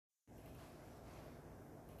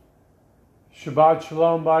Shabbat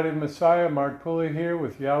Shalom, Body of Messiah. Mark Pulley here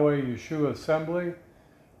with Yahweh Yeshua Assembly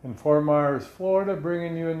in Fort Myers, Florida,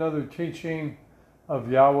 bringing you another teaching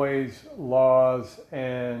of Yahweh's laws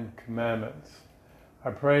and commandments.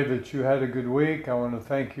 I pray that you had a good week. I want to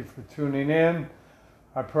thank you for tuning in.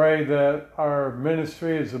 I pray that our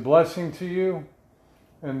ministry is a blessing to you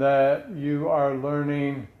and that you are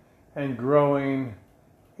learning and growing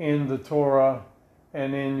in the Torah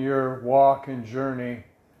and in your walk and journey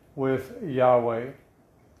with Yahweh.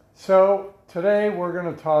 So today we're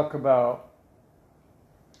going to talk about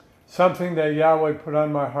something that Yahweh put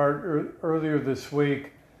on my heart earlier this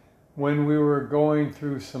week when we were going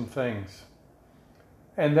through some things.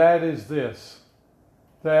 And that is this,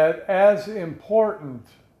 that as important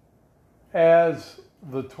as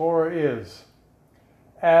the Torah is,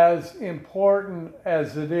 as important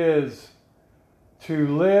as it is to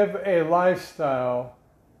live a lifestyle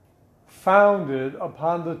founded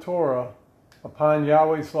upon the Torah, upon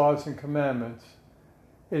Yahweh's laws and commandments,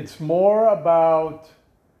 it's more about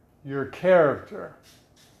your character,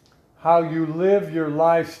 how you live your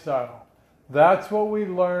lifestyle. That's what we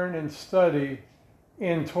learn and study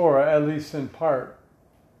in Torah, at least in part.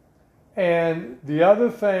 And the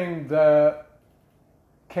other thing that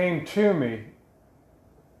came to me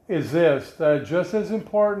is this, that just as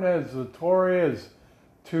important as the Torah is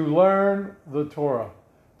to learn the Torah,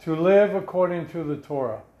 to live according to the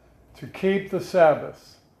Torah, to keep the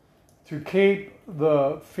Sabbaths, to keep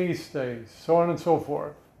the feast days, so on and so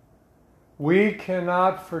forth, we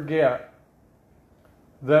cannot forget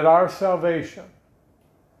that our salvation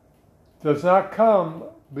does not come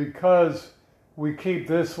because we keep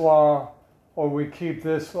this law or we keep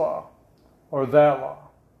this law or that law.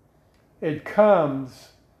 It comes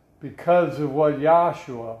because of what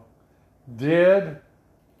Yahshua did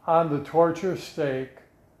on the torture stake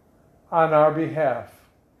on our behalf.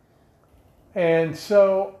 And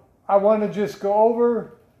so I want to just go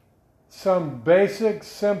over some basic,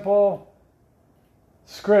 simple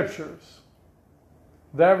scriptures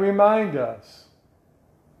that remind us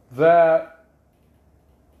that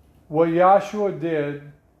what Yahshua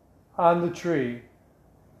did on the tree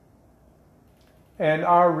and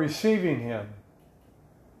our receiving him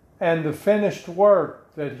and the finished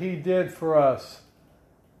work that he did for us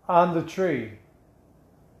on the tree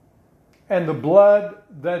and the blood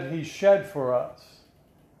that he shed for us.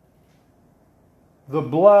 The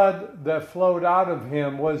blood that flowed out of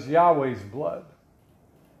him was Yahweh's blood.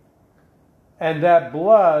 And that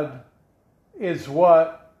blood is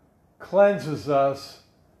what cleanses us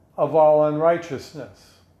of all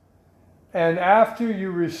unrighteousness. And after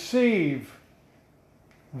you receive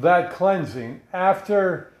that cleansing,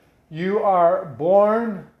 after you are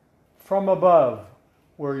born from above,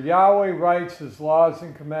 where Yahweh writes his laws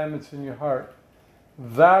and commandments in your heart,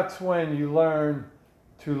 that's when you learn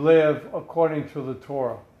to live according to the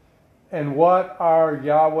Torah. And what are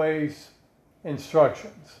Yahweh's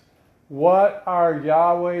instructions? What are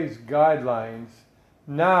Yahweh's guidelines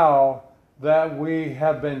now that we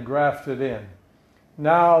have been grafted in?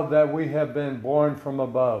 Now that we have been born from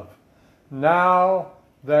above? Now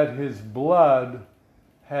that his blood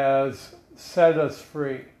has set us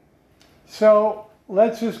free? So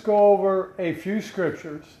let's just go over a few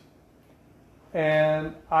scriptures.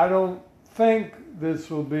 And I don't think this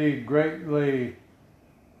will be greatly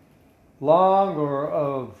long or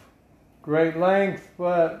of great length,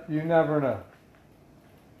 but you never know.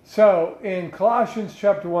 So in Colossians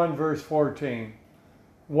chapter 1, verse 14,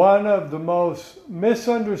 one of the most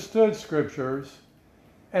misunderstood scriptures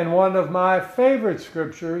and one of my favorite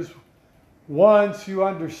scriptures once you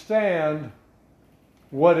understand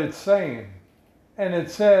what it's saying. And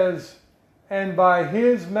it says, and by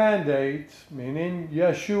his mandates, meaning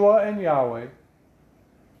Yeshua and Yahweh,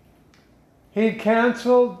 he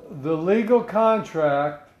canceled the legal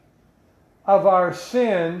contract of our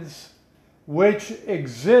sins which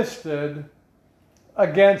existed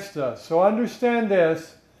against us. So understand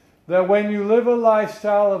this, that when you live a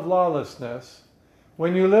lifestyle of lawlessness,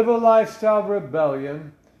 when you live a lifestyle of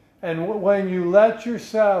rebellion, and when you let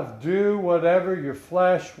yourself do whatever your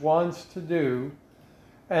flesh wants to do,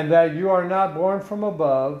 and that you are not born from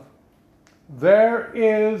above, there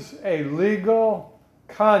is a legal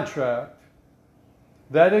contract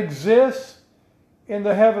that exists in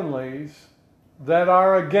the heavenlies that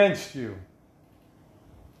are against you.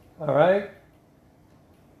 All right?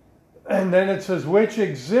 And then it says, which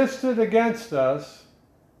existed against us.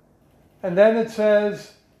 And then it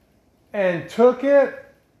says, and took it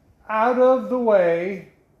out of the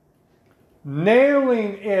way,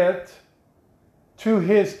 nailing it to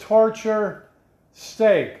his torture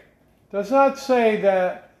stake. Does not say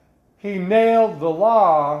that he nailed the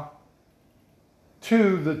law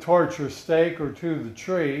to the torture stake or to the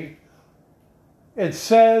tree. It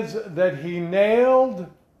says that he nailed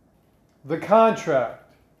the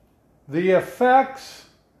contract, the effects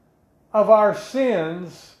of our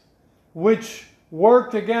sins which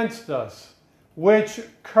worked against us, which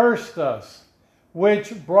cursed us,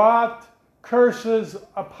 which brought curses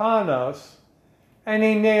upon us, and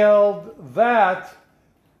he nailed that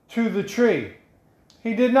to the tree.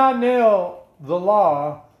 He did not nail the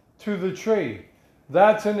law to the tree.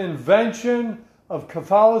 That's an invention of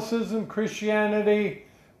Catholicism, Christianity,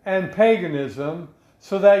 and paganism,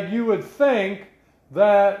 so that you would think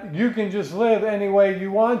that you can just live any way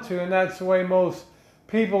you want to, and that's the way most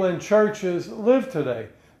people in churches live today.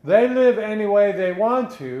 They live any way they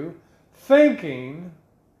want to, thinking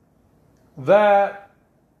that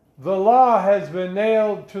the law has been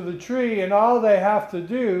nailed to the tree and all they have to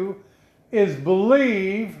do is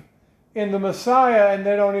believe in the Messiah, and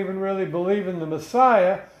they don't even really believe in the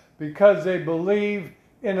Messiah because they believe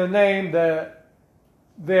in a name that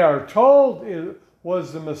they are told it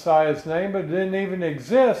was the Messiah's name, but it didn't even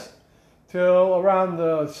exist till around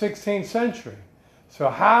the 16th century. So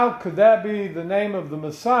how could that be the name of the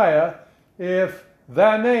Messiah if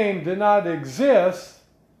that name did not exist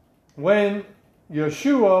when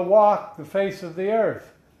Yeshua walked the face of the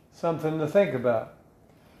earth? Something to think about.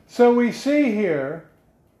 So we see here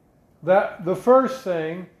that the first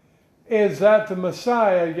thing is that the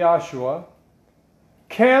Messiah, Yeshua,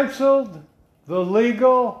 canceled the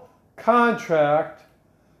legal contract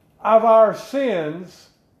of our sins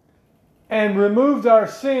and removed our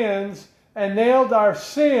sins and nailed our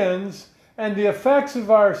sins and the effects of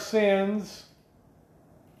our sins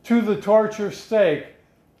to the torture stake,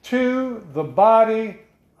 to the body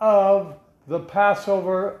of the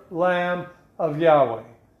Passover Lamb of Yahweh,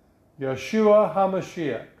 Yeshua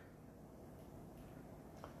HaMashiach.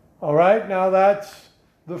 All right, now that's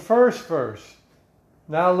the first verse.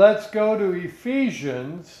 Now let's go to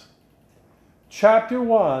Ephesians chapter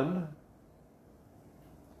 1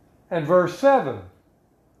 and verse 7.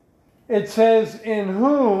 It says, in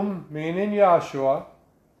whom, meaning Yahshua,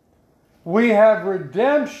 we have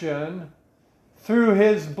redemption through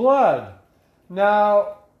his blood.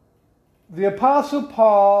 Now, the Apostle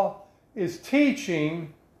Paul is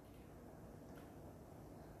teaching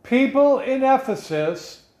people in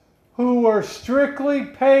Ephesus who were strictly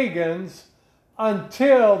pagans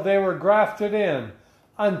until they were grafted in,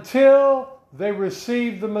 until they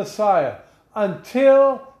received the Messiah,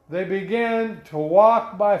 until they began to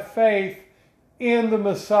walk by faith in the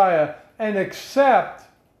Messiah and accept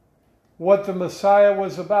what the Messiah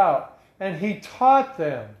was about. And he taught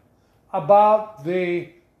them about the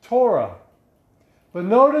Torah. But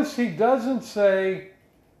notice he doesn't say,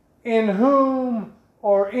 in whom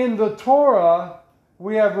or in the Torah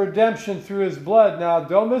we have redemption through his blood. Now,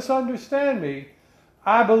 don't misunderstand me.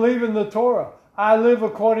 I believe in the Torah. I live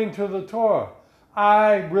according to the Torah.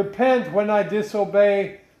 I repent when I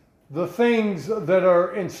disobey the things that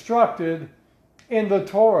are instructed in the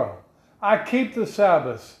Torah. I keep the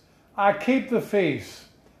Sabbaths. I keep the feasts.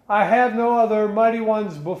 I have no other mighty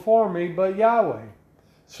ones before me but Yahweh.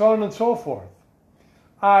 So on and so forth.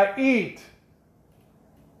 I eat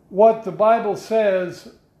what the Bible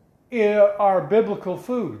says are biblical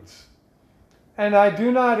foods. And I do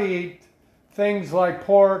not eat things like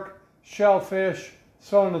pork, shellfish,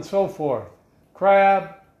 so on and so forth.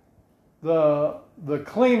 Crab, the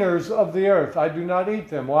cleaners of the earth. I do not eat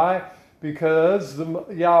them. Why? Because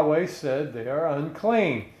Yahweh said they are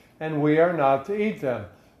unclean and we are not to eat them.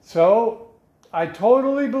 So I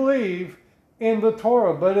totally believe in the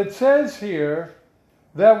Torah, but it says here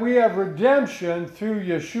that we have redemption through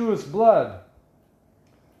Yeshua's blood,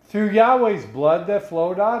 through Yahweh's blood that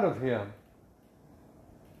flowed out of him.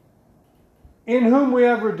 In whom we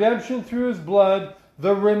have redemption through his blood,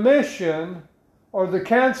 the remission or the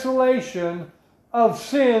cancellation of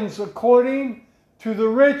sins according to the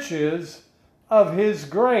riches of his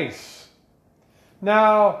grace.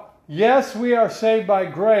 Now, yes, we are saved by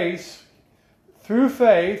grace through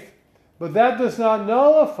faith, but that does not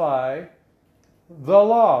nullify the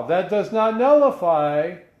law. That does not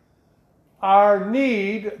nullify our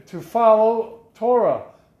need to follow Torah,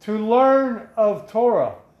 to learn of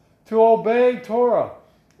Torah, to obey Torah.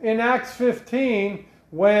 In Acts 15,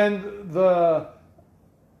 when the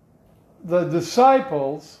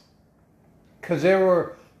disciples, because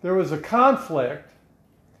there was a conflict,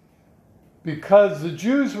 because the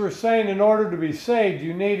Jews were saying in order to be saved,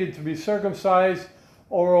 you needed to be circumcised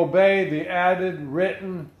or obey the added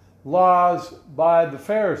written laws by the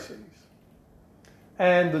Pharisees.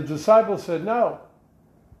 And the disciples said, no,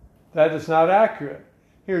 That is not accurate.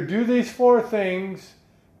 Here, do these 4 things,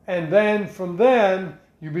 and then from then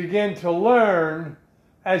you begin to learn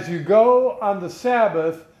as you go on the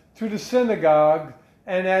Sabbath to the synagogue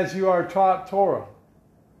and as you are taught Torah.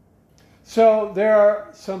 So there are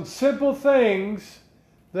some simple things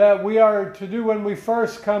that we are to do when we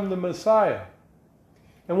first come to Messiah.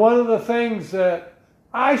 And one of the things that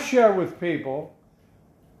I share with people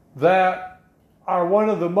that are one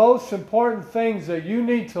of the most important things that you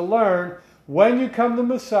need to learn when you come to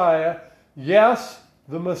Messiah, yes,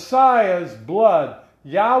 the Messiah's blood,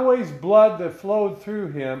 Yahweh's blood that flowed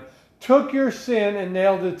through him, took your sin and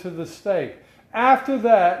nailed it to the stake. After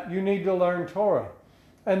that, you need to learn Torah.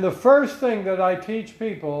 And the first thing that I teach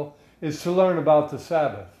people is to learn about the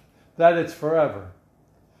Sabbath, that it's forever.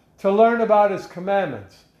 To learn about his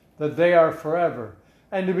commandments, that they are forever.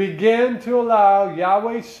 And to begin to allow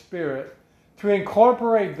Yahweh's Spirit to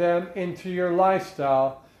incorporate them into your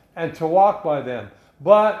lifestyle and to walk by them.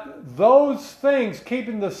 But those things,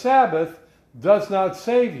 keeping the Sabbath, does not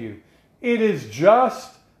save you. It is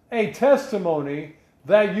just a testimony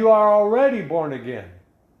that you are already born again.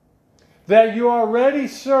 That you are already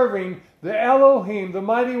serving the Elohim, the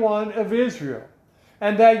Mighty One of Israel.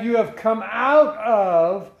 And that you have come out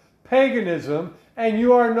of paganism and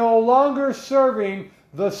you are no longer serving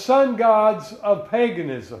the sun gods of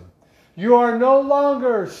paganism. You are no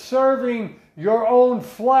longer serving your own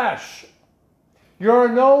flesh. You are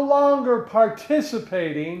no longer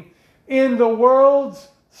participating in the world's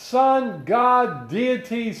sun god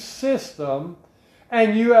deity system,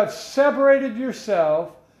 and you have separated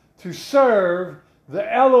yourself to serve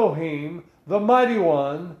the Elohim, the Mighty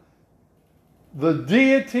One, the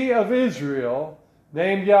deity of Israel,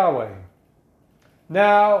 named Yahweh.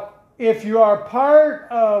 Now, if you are part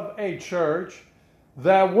of a church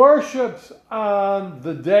that worships on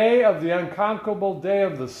the day of the unconquerable day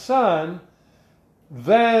of the sun,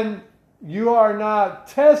 then you are not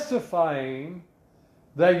testifying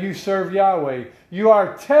that you serve Yahweh. You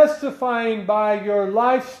are testifying by your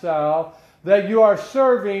lifestyle that you are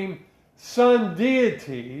serving sun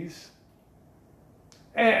deities,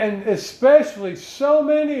 and especially so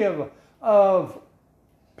many of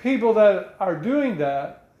people that are doing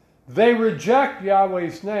that, they reject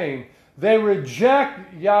Yahweh's name. They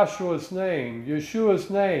reject Yeshua's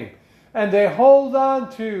name, and they hold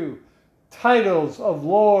on to titles of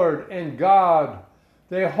Lord and God.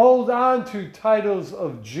 They hold on to titles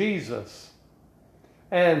of Jesus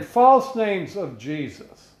and false names of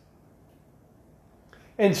Jesus,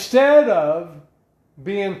 instead of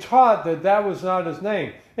being taught that that was not his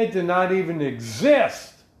name. It did not even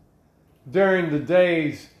exist during the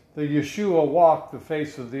days that Yeshua walked the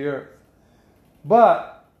face of the earth.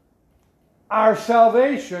 But our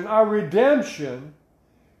salvation, our redemption,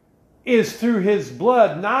 is through his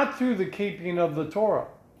blood, not through the keeping of the Torah.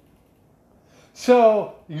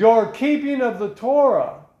 So your keeping of the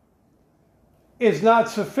Torah is not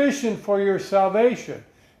sufficient for your salvation.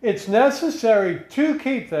 It's necessary to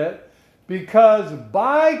keep it, because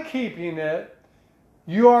by keeping it,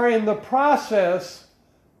 you are in the process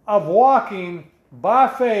of walking by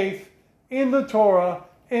faith in the Torah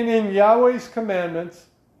and in Yahweh's commandments,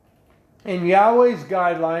 in Yahweh's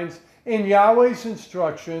guidelines, in Yahweh's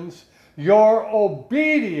instructions. Your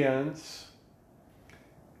obedience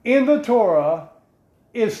in the Torah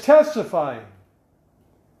is testifying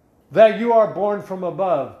that you are born from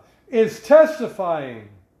above, is testifying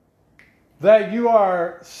that you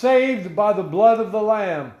are saved by the blood of the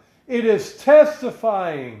Lamb. It is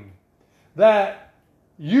testifying that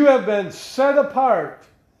you have been set apart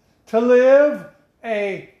to live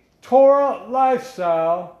a Torah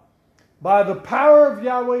lifestyle by the power of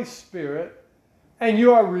Yahweh's Spirit, and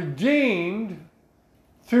you are redeemed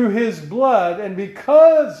through his blood. And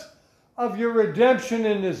because of your redemption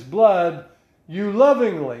in his blood, you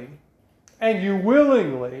lovingly and you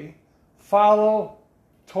willingly follow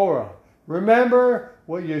Torah. Remember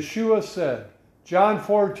what Yeshua said, John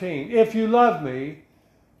 14, if you love me,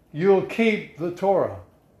 you'll keep the Torah.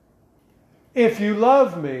 If you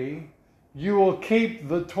love me, you will keep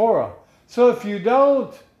the Torah. So if you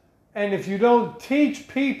don't teach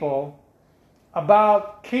people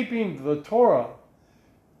about keeping the Torah,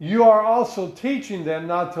 you are also teaching them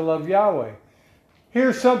not to love Yahweh.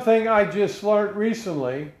 Here's something I just learned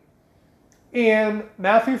recently in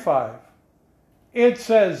Matthew 5. It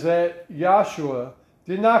says that Yeshua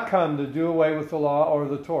did not come to do away with the law or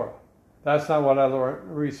the Torah. That's not what I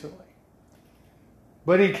learned recently.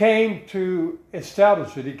 But he came to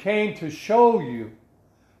establish it. He came to show you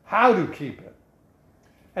how to keep it.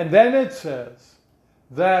 And then it says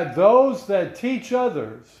that those that teach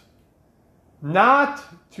others not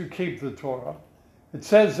to keep the Torah. It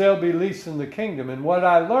says they'll be least in the kingdom. And what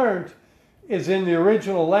I learned is in the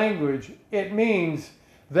original language, it means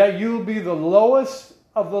that you'll be the lowest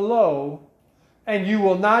of the low and you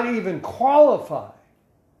will not even qualify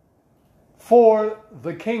for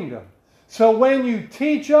the kingdom. So when you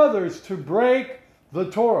teach others to break the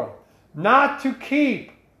Torah, not to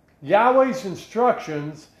keep Yahweh's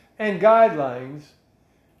instructions and guidelines,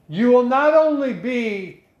 you will not only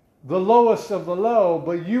be the lowest of the low,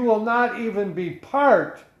 but you will not even be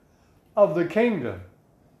part of the kingdom.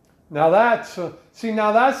 Now that's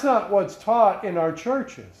not what's taught in our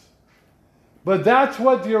churches. But that's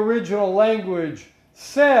what the original language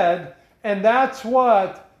said, and that's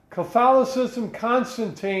what Catholicism,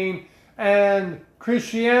 Constantine, and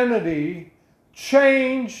Christianity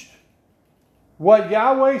changed what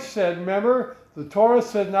Yahweh said. Remember, the Torah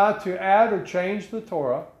said not to add or change the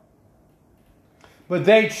Torah. But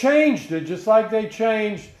they changed it, just like they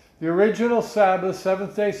changed the original Sabbath,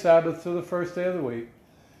 seventh-day Sabbath, to the first day of the week.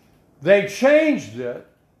 They changed it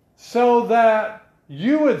so that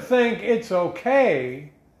you would think it's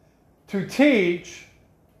okay to teach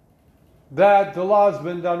that the law has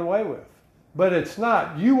been done away with. But it's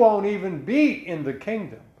not. You won't even be in the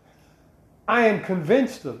kingdom. I am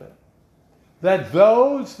convinced of it. That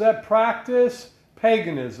those that practice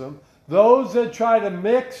paganism, those that try to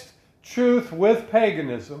mix truth with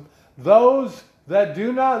paganism, those that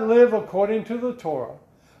do not live according to the Torah,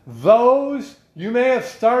 those you may have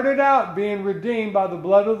started out being redeemed by the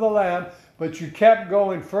blood of the Lamb, but you kept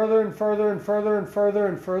going further and further and further and further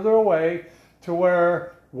and further away to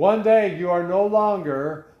where one day you are no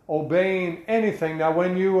longer obeying anything. Now,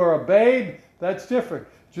 when you are a babe, that's different.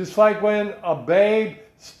 Just like when a babe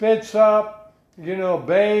spits up,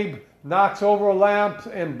 babe knocks over a lamp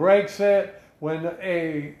and breaks it. When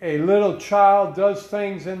a little child does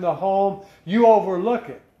things in the home, you overlook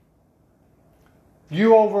it.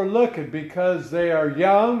 You overlook it because they are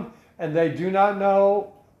young and they do not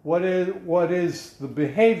know what is the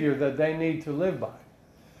behavior that they need to live by.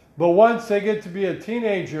 But once they get to be a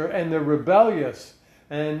teenager and they're rebellious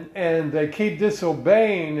and they keep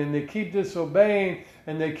disobeying and they keep disobeying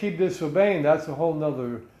and they keep disobeying, that's a whole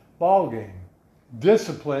nother ballgame.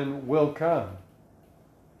 Discipline will come.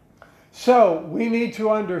 So we need to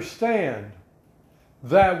understand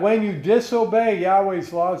that when you disobey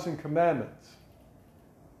Yahweh's laws and commandments,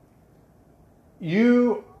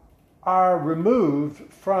 you are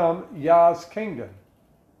removed from Yah's kingdom.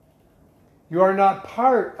 You are not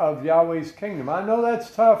part of Yahweh's kingdom. I know that's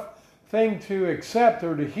a tough thing to accept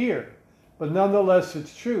or to hear, but nonetheless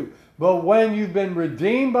it's true. But when you've been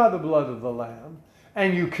redeemed by the blood of the Lamb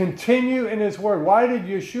and you continue in His Word, why did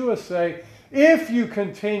Yeshua say, if you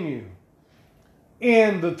continue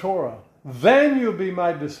in the Torah, then you'll be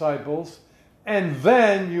my disciples, and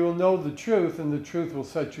then you'll know the truth, and the truth will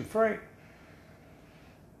set you free.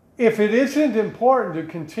 If it isn't important to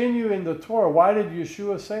continue in the Torah, why did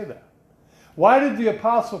Yeshua say that? Why did the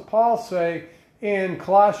Apostle Paul say in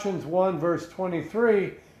Colossians 1 verse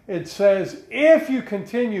 23, it says, if you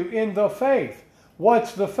continue in the faith.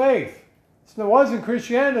 What's the faith? It wasn't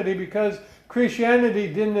Christianity because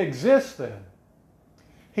Christianity didn't exist then.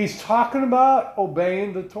 He's talking about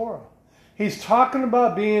obeying the Torah. He's talking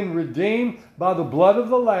about being redeemed by the blood of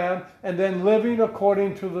the Lamb and then living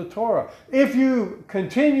according to the Torah. If you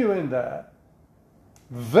continue in that,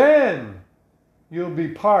 then you'll be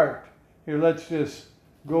part. Here, let's just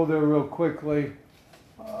go there real quickly.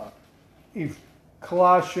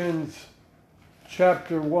 Colossians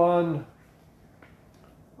chapter 1.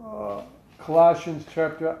 Colossians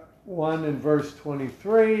chapter 1 and verse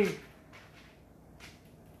 23.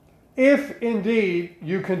 If indeed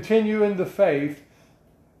you continue in the faith,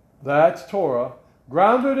 that's Torah,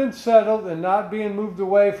 grounded and settled and not being moved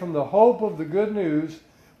away from the hope of the good news,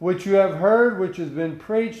 which you have heard, which has been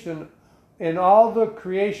preached in all the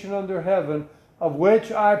creation under heaven, of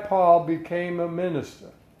which I, Paul, became a minister.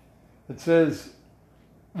 It says,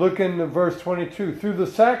 look in verse 22, through the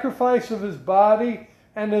sacrifice of his body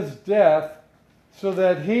and his death, so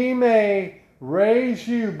that he may raise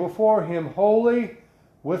you before him holy,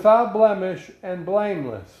 without blemish and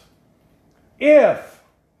blameless. If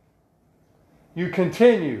you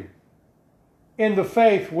continue in the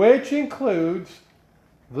faith, which includes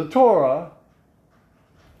the Torah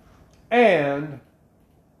and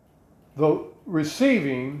the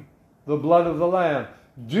receiving the blood of the Lamb.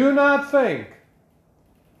 Do not think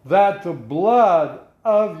that the blood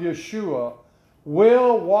of Yeshua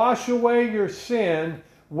will wash away your sin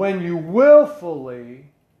when you willfully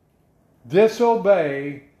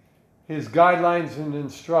disobey His guidelines and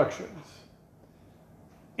instructions.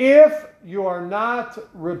 If you are not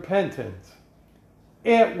repentant,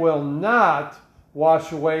 it will not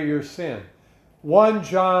wash away your sin. 1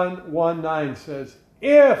 John 1:9 says,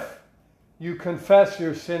 if you confess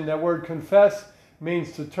your sin, that word confess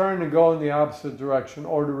means to turn and go in the opposite direction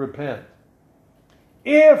or to repent.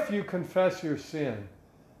 If you confess your sin,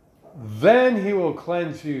 then he will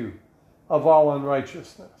cleanse you of all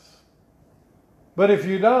unrighteousness. But if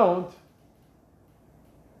you don't,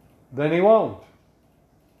 then he won't.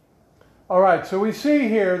 All right, so we see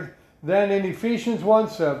here then in Ephesians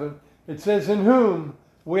 1:7, it says, in whom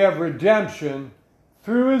we have redemption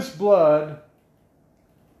through his blood,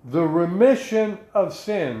 the remission of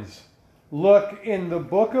sins. Look in the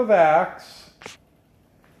book of Acts.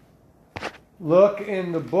 Look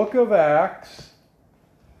in the book of Acts,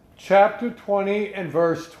 chapter 20 and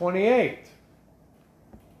verse 28.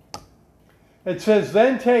 It says,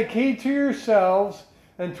 then take heed to yourselves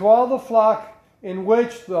and to all the flock in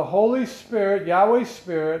which the Holy Spirit, Yahweh's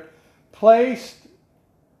Spirit, placed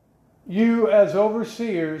you as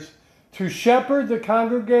overseers to shepherd the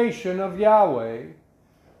congregation of Yahweh,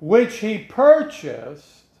 which he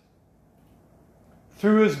purchased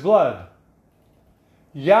through his blood.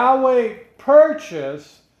 Yahweh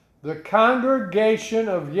purchased the congregation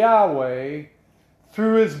of Yahweh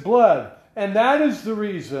through his blood. And that is the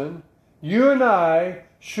reason you and I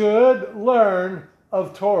should learn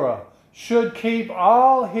of Torah, should keep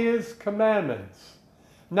all his commandments.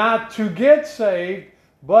 Not to get saved,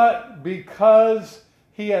 but because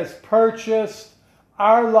he has purchased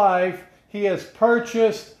our life, he has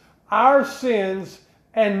purchased our sins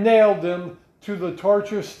and nailed them to the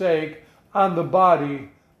torture stake on the body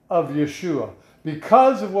of Yeshua.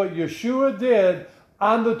 Because of what Yeshua did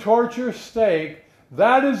on the torture stake,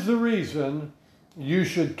 that is the reason you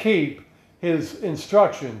should keep his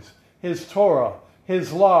instructions, his Torah,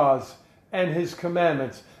 his laws, and his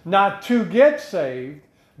commandments. Not to get saved,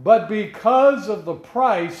 but because of the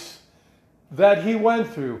price that he went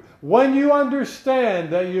through. When you understand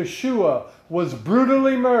that Yeshua was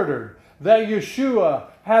brutally murdered, that Yeshua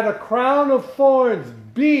had a crown of thorns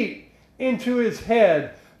beat into his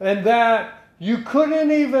head, and that you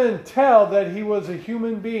couldn't even tell that he was a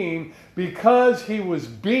human being because he was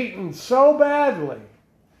beaten so badly.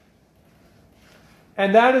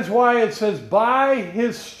 And that is why it says, by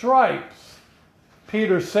his stripes,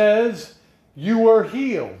 Peter says, you were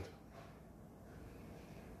healed.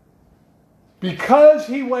 Because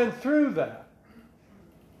he went through that.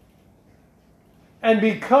 And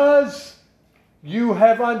because you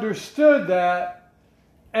have understood that,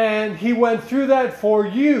 and he went through that for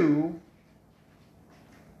you,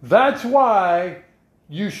 that's why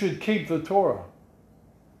you should keep the Torah.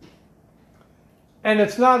 And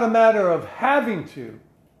it's not a matter of having to,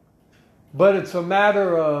 but it's a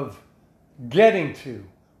matter of getting to,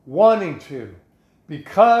 wanting to,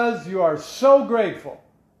 because you are so grateful.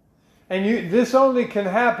 And this only can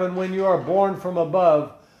happen when you are born from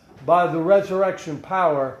above by the resurrection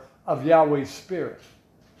power of Yahweh's Spirit.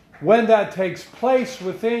 When that takes place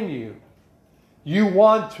within you, you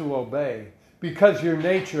want to obey because your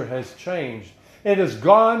nature has changed. It has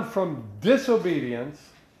gone from disobedience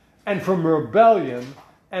and from rebellion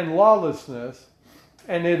and lawlessness,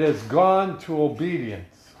 and it has gone to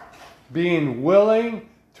obedience, being willing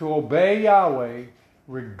to obey Yahweh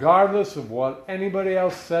regardless of what anybody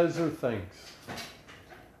else says or thinks.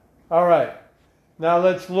 All right, now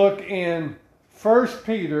let's look in 1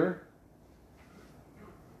 Peter.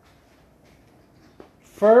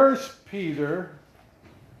 1 Peter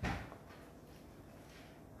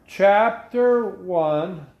chapter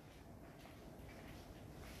 1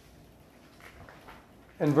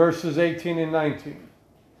 and verses 18 and 19.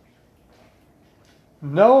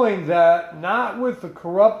 Knowing that not with the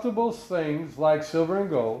corruptible things like silver and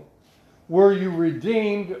gold were you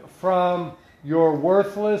redeemed from your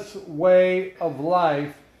worthless way of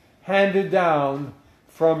life handed down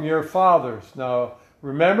from your fathers. Now,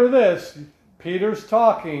 remember this. Peter's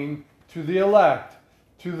talking to the elect,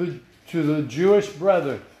 to the Jewish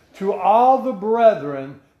brethren, to all the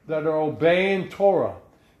brethren that are obeying Torah.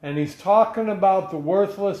 And he's talking about the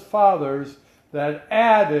worthless fathers that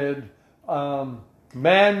added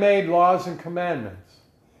man-made laws and commandments.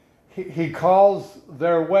 He calls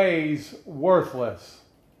their ways worthless.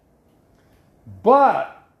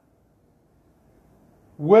 But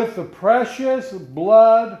with the precious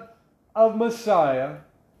blood of Messiah,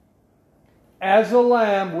 as a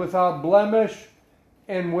lamb without blemish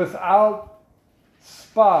and without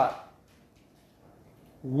spot,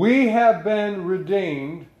 we have been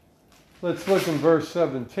redeemed. Let's look in verse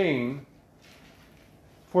 17.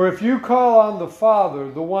 For if you call on the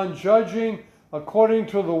Father, the one judging according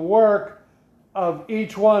to the work of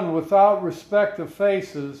each one without respect of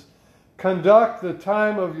faces, conduct the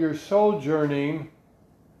time of your sojourning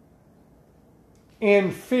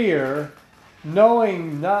in fear,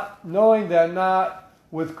 knowing that not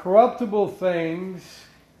with corruptible things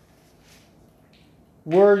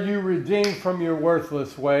were you redeemed from your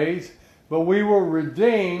worthless ways, but we were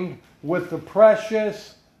redeemed with the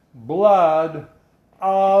precious blood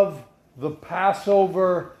of the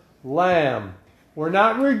Passover lamb. We're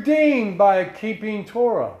not redeemed by keeping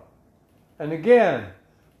Torah. And again,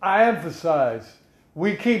 I emphasize,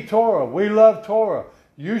 we keep Torah. We love Torah.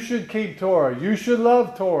 You should keep Torah. You should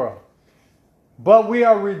love Torah. But we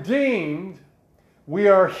are redeemed. We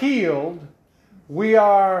are healed. We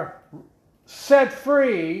are set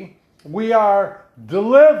free. We are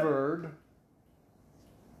delivered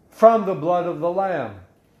from the blood of the Lamb.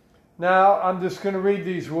 Now, I'm just going to read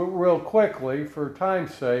these real quickly for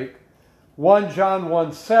time's sake. 1 John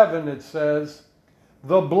 1:7, it says,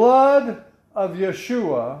 the blood of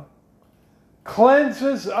Yeshua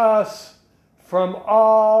cleanses us from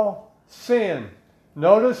all sin.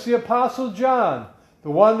 Notice the Apostle John, the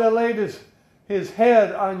one that laid his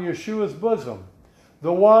head on Yeshua's bosom,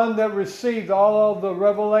 the one that received all of the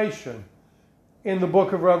revelation in the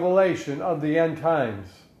book of Revelation of the end times.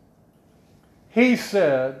 He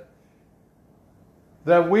said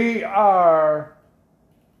that we are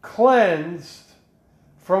cleansed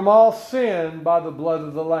from all sin by the blood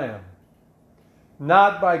of the Lamb,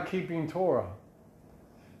 not by keeping Torah.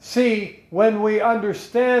 See, when we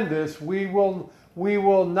understand this, we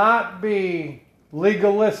will not be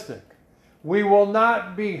legalistic. We will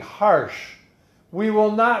not be harsh. We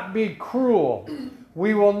will not be cruel.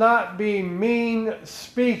 We will not be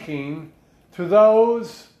mean-speaking to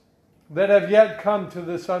those that have yet come to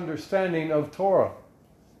this understanding of Torah,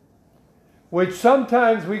 which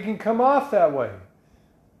sometimes we can come off that way.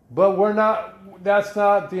 But that's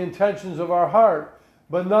not the intentions of our heart.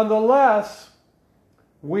 But nonetheless,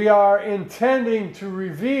 we are intending to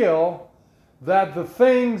reveal that the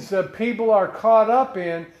things that people are caught up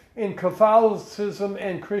in Catholicism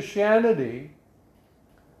and Christianity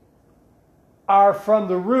are from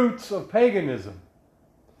the roots of paganism.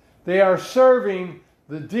 They are serving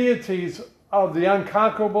the deities of the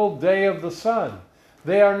unconquerable day of the sun.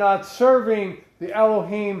 They are not serving the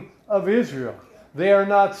Elohim of Israel. They are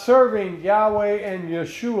not serving Yahweh and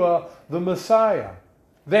Yeshua, the Messiah.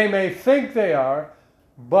 They may think they are,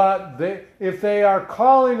 but if they are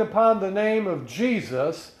calling upon the name of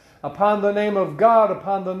Jesus, upon the name of God,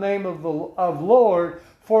 upon the name of Lord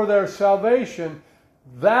for their salvation,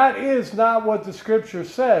 that is not what the Scripture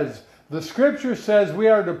says. The Scripture says we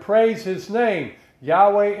are to praise His name,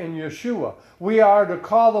 Yahweh and Yeshua. We are to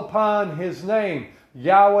call upon His name,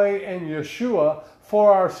 Yahweh and Yeshua,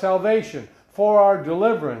 for our salvation, for our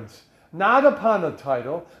deliverance. Not upon a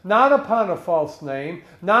title, not upon a false name,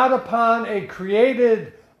 not upon a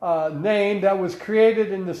created name that was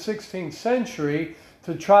created in the 16th century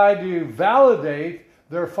to try to validate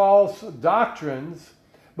their false doctrines,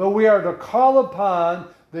 but we are to call upon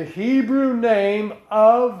the Hebrew name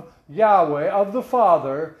of Yahweh, of the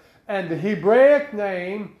Father, and the Hebraic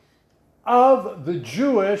name of the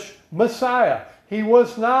Jewish Messiah. He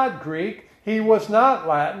was not Greek. He was not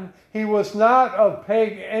Latin. He was not of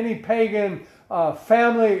any pagan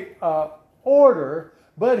family order,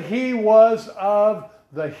 but he was of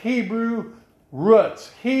the Hebrew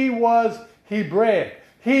roots. He was Hebraic.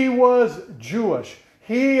 He was Jewish.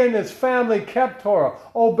 He and his family kept Torah,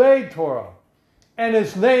 obeyed Torah. And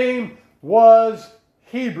his name was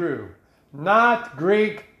Hebrew, not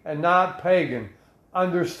Greek and not pagan.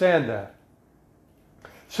 Understand that.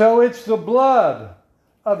 So it's the blood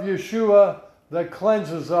of Yeshua that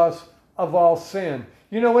cleanses us of all sin.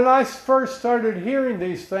 You know, when I first started hearing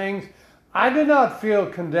these things, I did not feel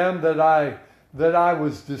condemned that I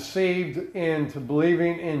was deceived into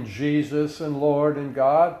believing in Jesus and Lord and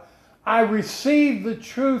God. I received the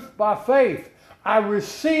truth by faith. I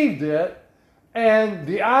received it, and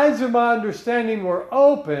the eyes of my understanding were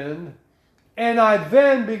opened, and I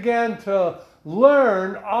then began to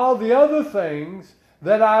learn all the other things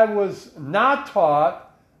that I was not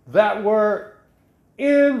taught that were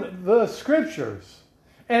in the Scriptures.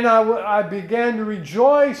 And I began to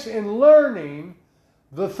rejoice in learning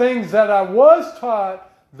the things that I was taught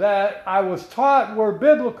were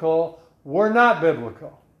biblical, were not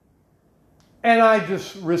biblical. And I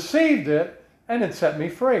just received it, and it set me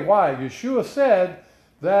free. Why? Yeshua said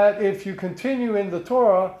that if you continue in the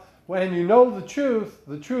Torah, when you know the truth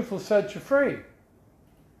will set you free.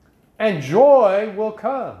 And joy will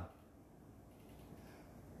come.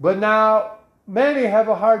 But now, many have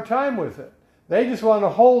a hard time with it. They just want to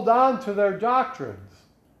hold on to their doctrines.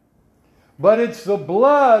 But it's the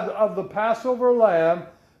blood of the Passover lamb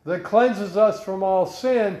that cleanses us from all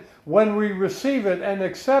sin when we receive it and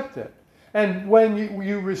accept it. And when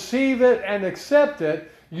you receive it and accept it,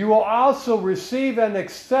 you will also receive and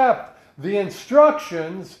accept the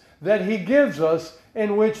instructions that he gives us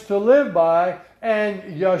in which to live by, and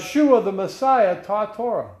Yeshua the Messiah taught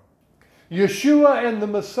Torah. Yeshua and the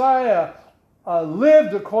Messiah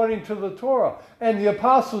lived according to the Torah. And the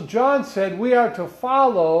Apostle John said we are to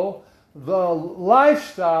follow the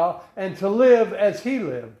lifestyle and to live as he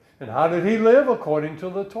lived. And how did he live? According to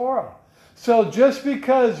the Torah. So just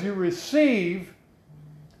because you receive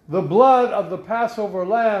the blood of the Passover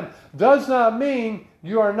lamb does not mean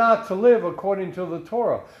you are not to live according to the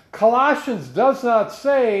Torah. Colossians does not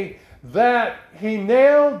say that he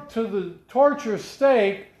nailed to the torture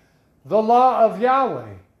stake the law of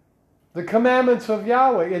Yahweh, the commandments of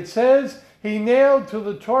Yahweh. It says he nailed to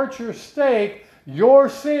the torture stake your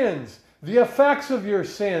sins, the effects of your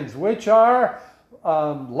sins, which are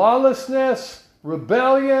lawlessness,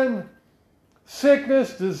 rebellion,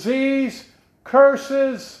 sickness, disease,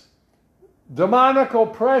 curses, demonic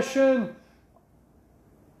oppression.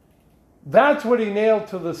 That's what he nailed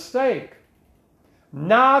to the stake,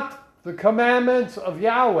 not the commandments of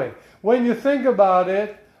Yahweh. When you think about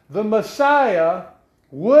it, the Messiah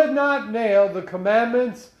would not nail the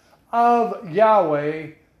commandments of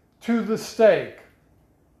Yahweh to the stake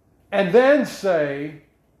and then say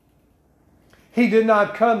he did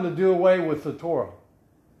not come to do away with the Torah.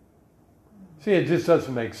 See, it just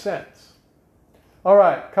doesn't make sense. All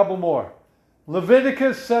right, a couple more.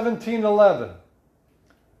 Leviticus 17:11.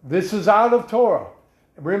 This is out of Torah.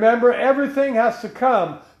 Remember, everything has to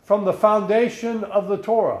come from the foundation of the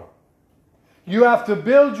Torah. You have to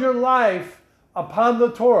build your life upon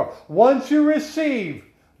the Torah. Once you receive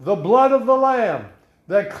the blood of the Lamb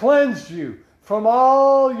that cleansed you from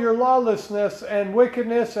all your lawlessness and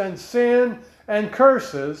wickedness and sin and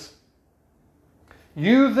curses,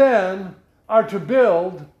 you then are to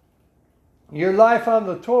build your life on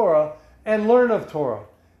the Torah and learn of Torah.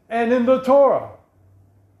 And in the Torah,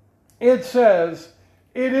 it says,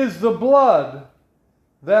 it is the blood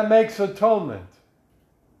that makes atonement.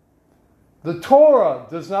 The Torah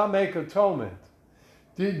does not make atonement.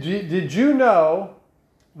 Did you know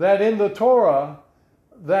that in the Torah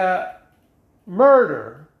that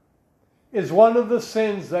murder is one of the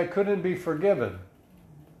sins that couldn't be forgiven?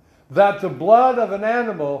 That the blood of an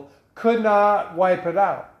animal could not wipe it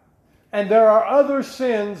out. And there are other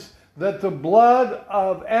sins that the blood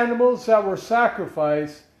of animals that were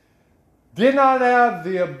sacrificed did not have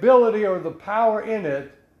the ability or the power in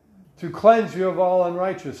it to cleanse you of all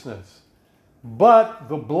unrighteousness. But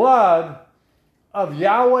the blood of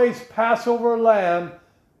Yahweh's Passover lamb,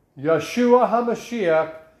 Yeshua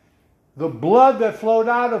HaMashiach, the blood that flowed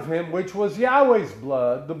out of him, which was Yahweh's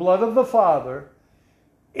blood, the blood of the Father,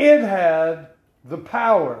 it had the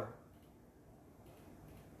power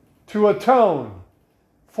to atone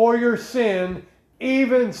for your sin,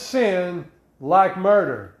 even sin like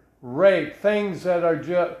murder, rape, things that are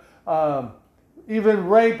just, even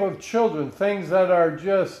rape of children, things that are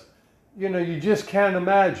just, you just can't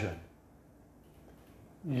imagine.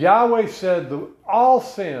 Yahweh said all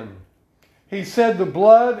sin. He said the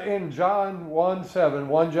blood in John 1:7,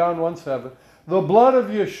 1 John 1:7, the blood of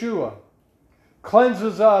Yeshua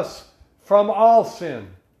cleanses us from all sin.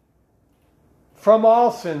 From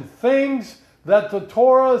all sin. Things that the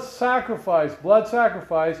Torah's sacrifice, blood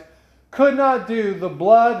sacrifice, could not do, the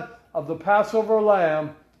blood of the Passover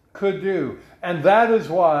lamb could do. And that is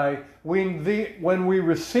why when we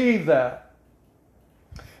receive that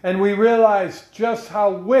and we realize just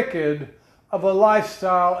how wicked of a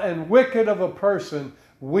lifestyle and wicked of a person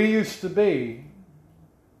we used to be,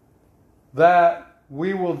 that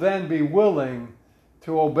we will then be willing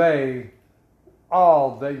to obey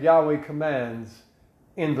all that Yahweh commands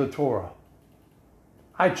in the Torah.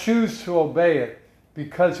 I choose to obey it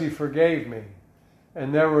because he forgave me.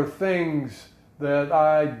 And there were things that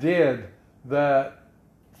I did that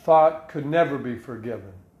thought could never be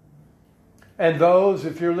forgiven. And those,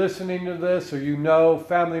 if you're listening to this, or you know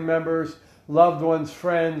family members, loved ones,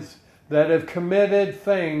 friends that have committed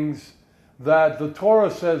things that the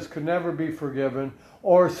Torah says could never be forgiven,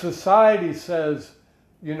 or society says,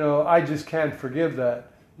 I just can't forgive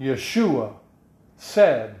that. Yeshua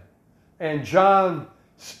said, and John,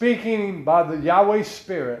 speaking by the Yahweh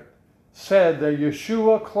Spirit, said that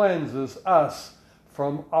Yeshua cleanses us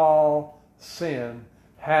from all sin.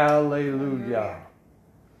 Hallelujah.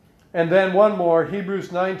 And then one more, Hebrews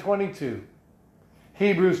 9:22.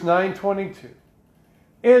 Hebrews 9:22.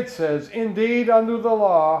 it says, indeed, under the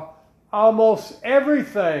law, almost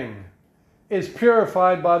everything is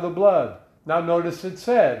purified by the blood. Now notice it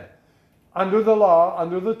said, under the law,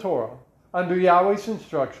 under the Torah, under Yahweh's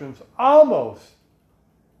instructions, almost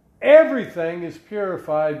everything is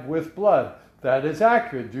purified with blood. That is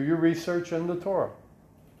accurate. Do your research in the Torah.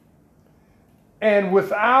 And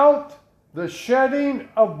without the shedding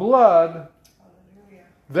of blood,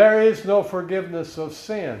 there is no forgiveness of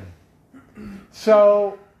sin.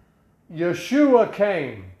 So Yeshua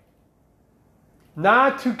came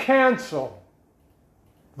not to cancel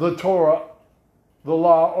the Torah, the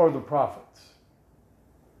law, or the prophets,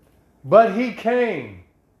 but he came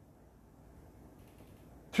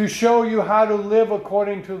to show you how to live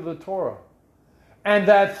according to the Torah. And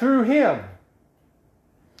that through him,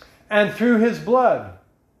 and through his blood,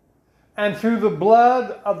 and through the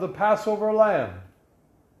blood of the Passover lamb,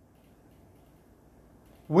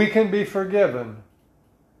 we can be forgiven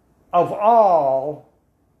of all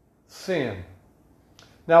sin.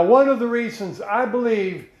 Now, one of the reasons I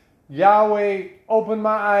believe Yahweh opened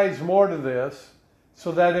my eyes more to this,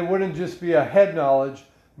 so that it wouldn't just be a head knowledge,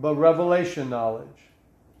 but revelation knowledge,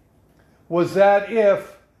 was that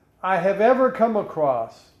if I have ever come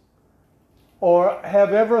across, or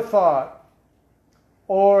have ever thought,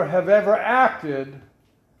 or have ever acted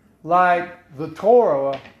like the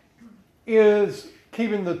Torah is,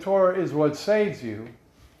 keeping the Torah is what saves you,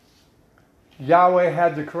 Yahweh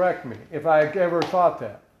had to correct me if I ever thought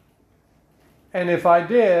that. And if I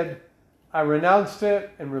did, I renounced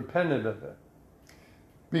it and repented of it.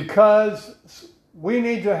 Because we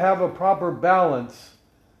need to have a proper balance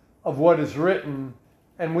of what is written,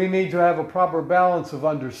 and we need to have a proper balance of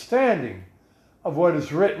understanding of what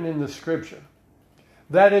is written in the Scripture.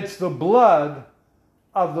 That it's the blood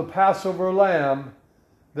of the Passover lamb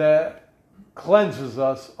that cleanses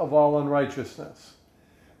us of all unrighteousness.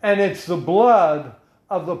 And it's the blood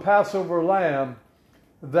of the Passover lamb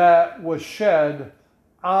that was shed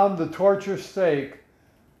on the torture stake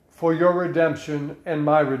for your redemption and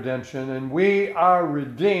my redemption. And we are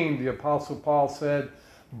redeemed, the Apostle Paul said,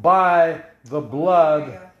 by the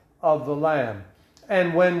blood of the Lamb.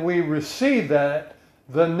 And when we receive that,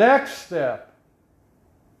 the next step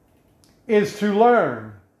is to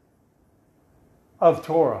learn of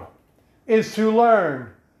Torah, is to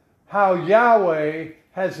learn how Yahweh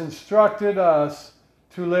has instructed us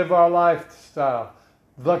to live our lifestyle,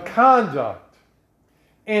 the conduct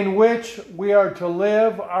in which we are to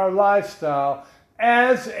live our lifestyle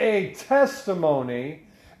as a testimony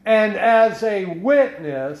and as a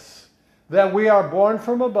witness that we are born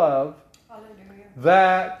from above, hallelujah,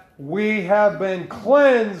 that we have been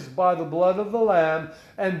cleansed by the blood of the Lamb,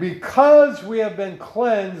 and because we have been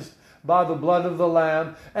cleansed by the blood of the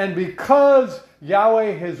Lamb, and because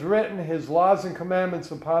Yahweh has written his laws and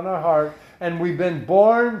commandments upon our heart, and we've been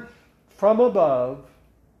born from above,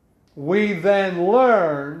 we then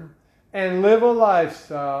learn and live a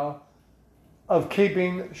lifestyle of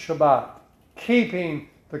keeping Shabbat, keeping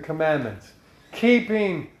the commandments,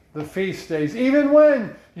 keeping the feast days. Even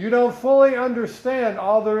when you don't fully understand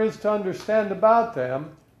all there is to understand about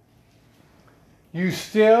them, you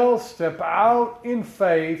still step out in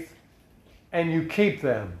faith and you keep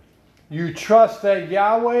them. You trust that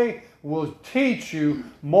Yahweh will teach you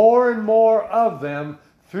more and more of them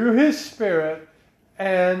through his Spirit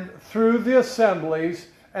and through the assemblies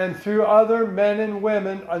and through other men and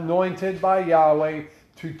women anointed by Yahweh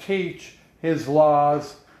to teach his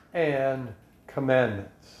laws and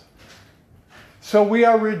commandments. So we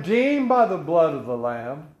are redeemed by the blood of the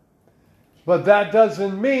Lamb, but that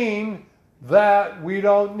doesn't mean that we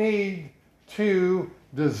don't need to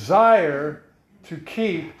desire to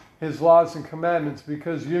keep his laws and commandments,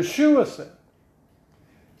 because Yeshua said,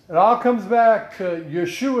 it all comes back to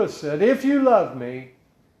Yeshua said, if you love me,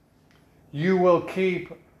 you will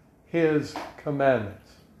keep his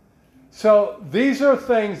commandments. So these are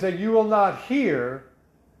things that you will not hear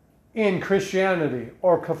in Christianity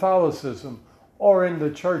or Catholicism or in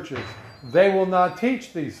the churches. They will not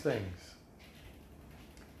teach these things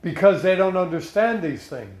because they don't understand these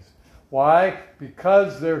things. Why?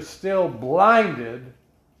 Because they're still blinded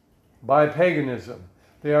by paganism.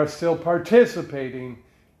 They are still participating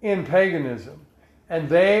in paganism. And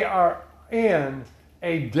they are in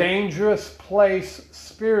a dangerous place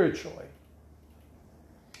spiritually.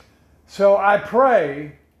 So I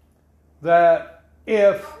pray that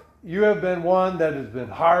if you have been one that has been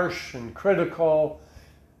harsh and critical,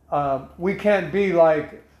 we can't be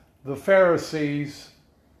like the Pharisees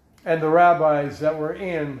and the rabbis that were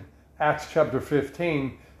in Acts chapter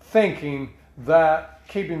 15, thinking that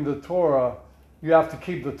keeping the Torah, you have to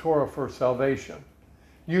keep the Torah for salvation.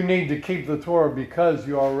 You need to keep the Torah because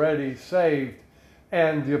you're already saved.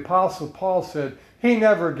 And the Apostle Paul said he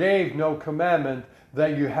never gave no commandment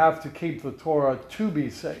that you have to keep the Torah to be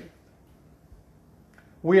saved.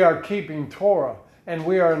 We are keeping Torah, and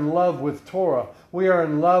we are in love with Torah. We are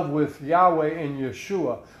in love with Yahweh and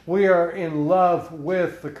Yeshua. We are in love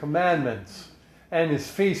with the commandments and His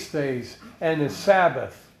feast days and His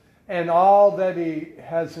Sabbath and all that He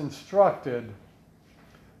has instructed.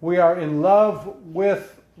 We are in love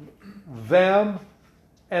with them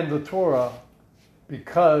and the Torah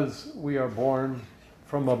because we are born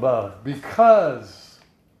from above. Because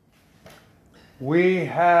we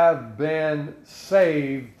have been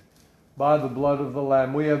saved by the blood of the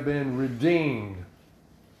Lamb. We have been redeemed.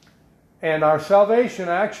 And our salvation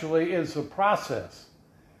actually is a process.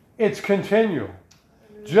 It's continual.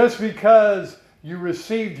 Just because you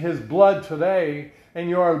received His blood today and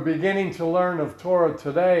you are beginning to learn of Torah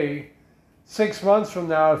today, 6 months from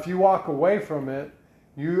now, if you walk away from it,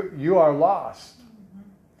 you are lost.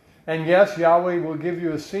 And yes, Yahweh will give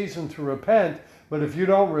you a season to repent, but if you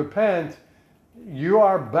don't repent, you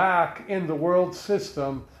are back in the world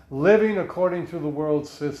system, living according to the world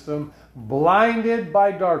system, blinded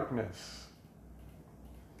by darkness.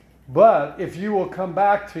 But if you will come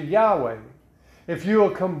back to Yahweh, if you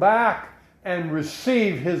will come back and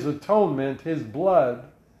receive His atonement, His blood,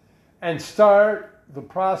 and start the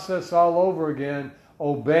process all over again,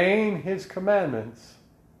 obeying His commandments,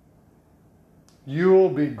 you will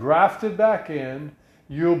be grafted back in,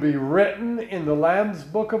 you'll be written in the Lamb's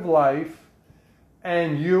Book of Life,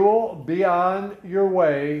 and you'll be on your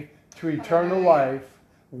way to eternal life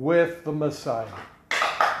with the Messiah.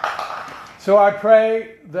 So I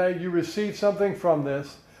pray that you receive something from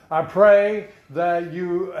this. I pray that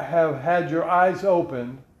you have had your eyes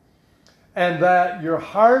opened and that your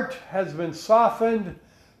heart has been softened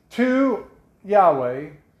to Yahweh,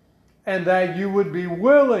 and that you would be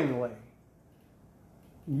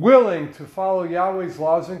willing to follow Yahweh's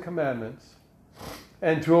laws and commandments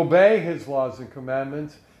and to obey His laws and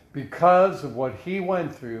commandments because of what He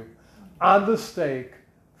went through on the stake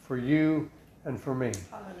for you and for me.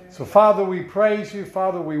 Hallelujah. So Father, we praise You.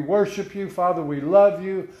 Father, we worship You. Father, we love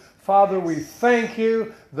You. Father, we thank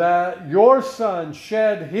You that Your Son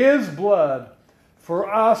shed His blood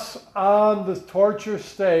for us on the torture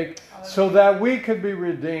stake, so that we could be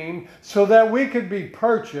redeemed, so that we could be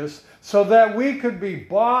purchased, so that we could be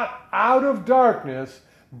bought out of darkness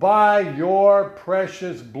by Your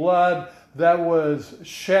precious blood that was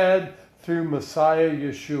shed through Messiah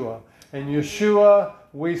Yeshua. And Yeshua,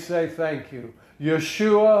 we say thank You.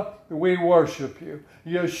 Yeshua, we worship You.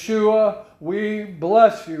 Yeshua, we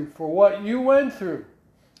bless You for what You went through.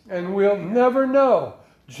 And we'll never know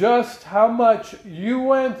just how much You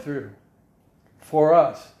went through for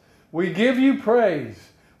us. We give You praise.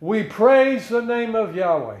 We praise the name of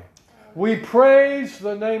Yahweh. We praise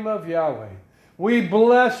the name of Yahweh. We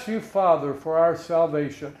bless You, Father, for our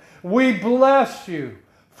salvation. We bless You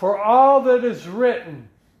for all that is written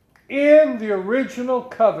in the original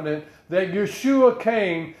covenant that Yeshua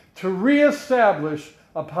came to reestablish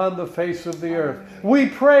upon the face of the earth. We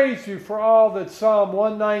praise You for all that Psalm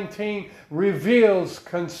 119 reveals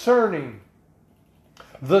concerning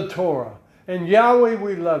the Torah. And Yahweh,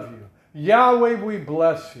 we love You. Yahweh, we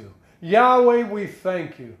bless You. Yahweh, we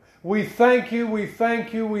thank You. We thank You, we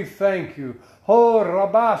thank You, we thank You. Ho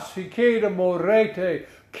rabashi keda morete,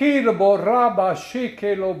 keda boraba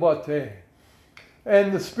shike lobote.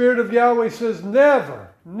 And the Spirit of Yahweh says,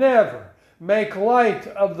 never, never make light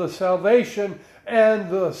of the salvation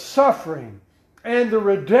and the suffering and the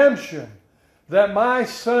redemption that my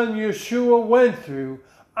Son Yeshua went through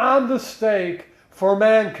on the stake for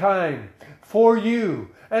mankind, for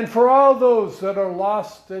you, and for all those that are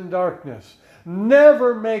lost in darkness.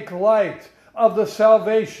 Never make light of the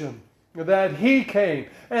salvation that He came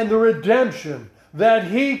and the redemption that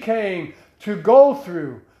He came to go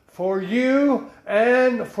through for you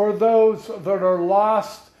and for those that are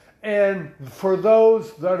lost and for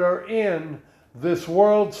those that are in this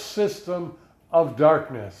world system of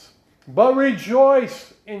darkness. But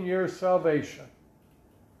rejoice in your salvation.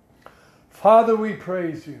 Father, we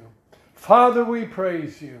praise You. Father, we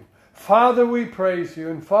praise You. Father, we praise You.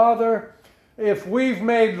 And Father, if we've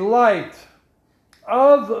made light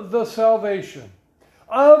of the salvation,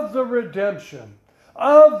 of the redemption,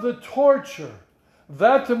 of the torture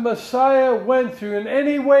that the Messiah went through in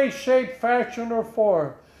any way, shape, fashion, or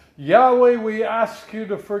form, Yahweh, we ask You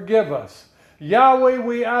to forgive us. Yahweh,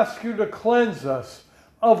 we ask You to cleanse us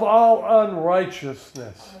of all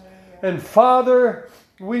unrighteousness. And Father,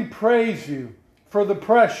 we praise You for the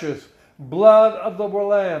precious blood of the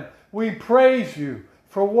Lamb. We praise You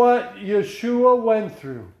for what Yeshua went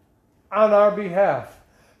through on our behalf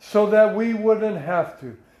so that we wouldn't have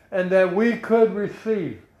to, and that we could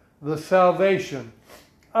receive the salvation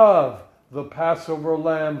of the Passover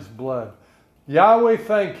lamb's blood. Yahweh,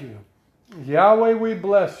 thank you. Yahweh, we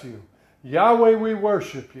bless you. Yahweh, we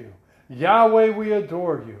worship you. Yahweh, we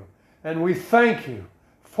adore you. And we thank you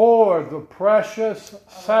for the precious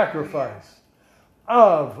sacrifice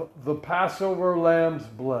of the Passover lamb's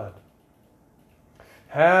blood.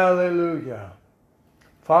 Hallelujah.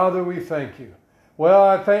 Father, we thank you. Well,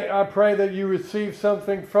 I pray that you receive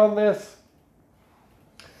something from this.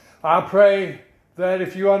 I pray that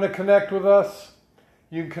if you want to connect with us,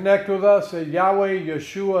 you can connect with us at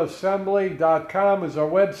YahwehYeshuaAssembly.com is our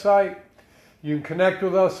website. You can connect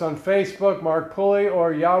with us on Facebook, Mark Pulley,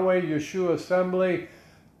 or Yahweh Yeshua Assembly.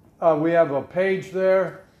 We have a page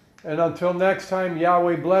there. And until next time,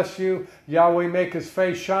 Yahweh bless you. Yahweh make his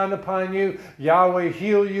face shine upon you. Yahweh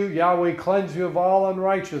heal you. Yahweh cleanse you of all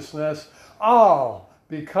unrighteousness. All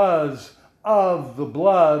because of the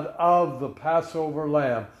blood of the Passover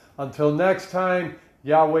lamb. Until next time,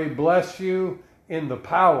 Yahweh bless you in the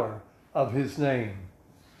power of his name.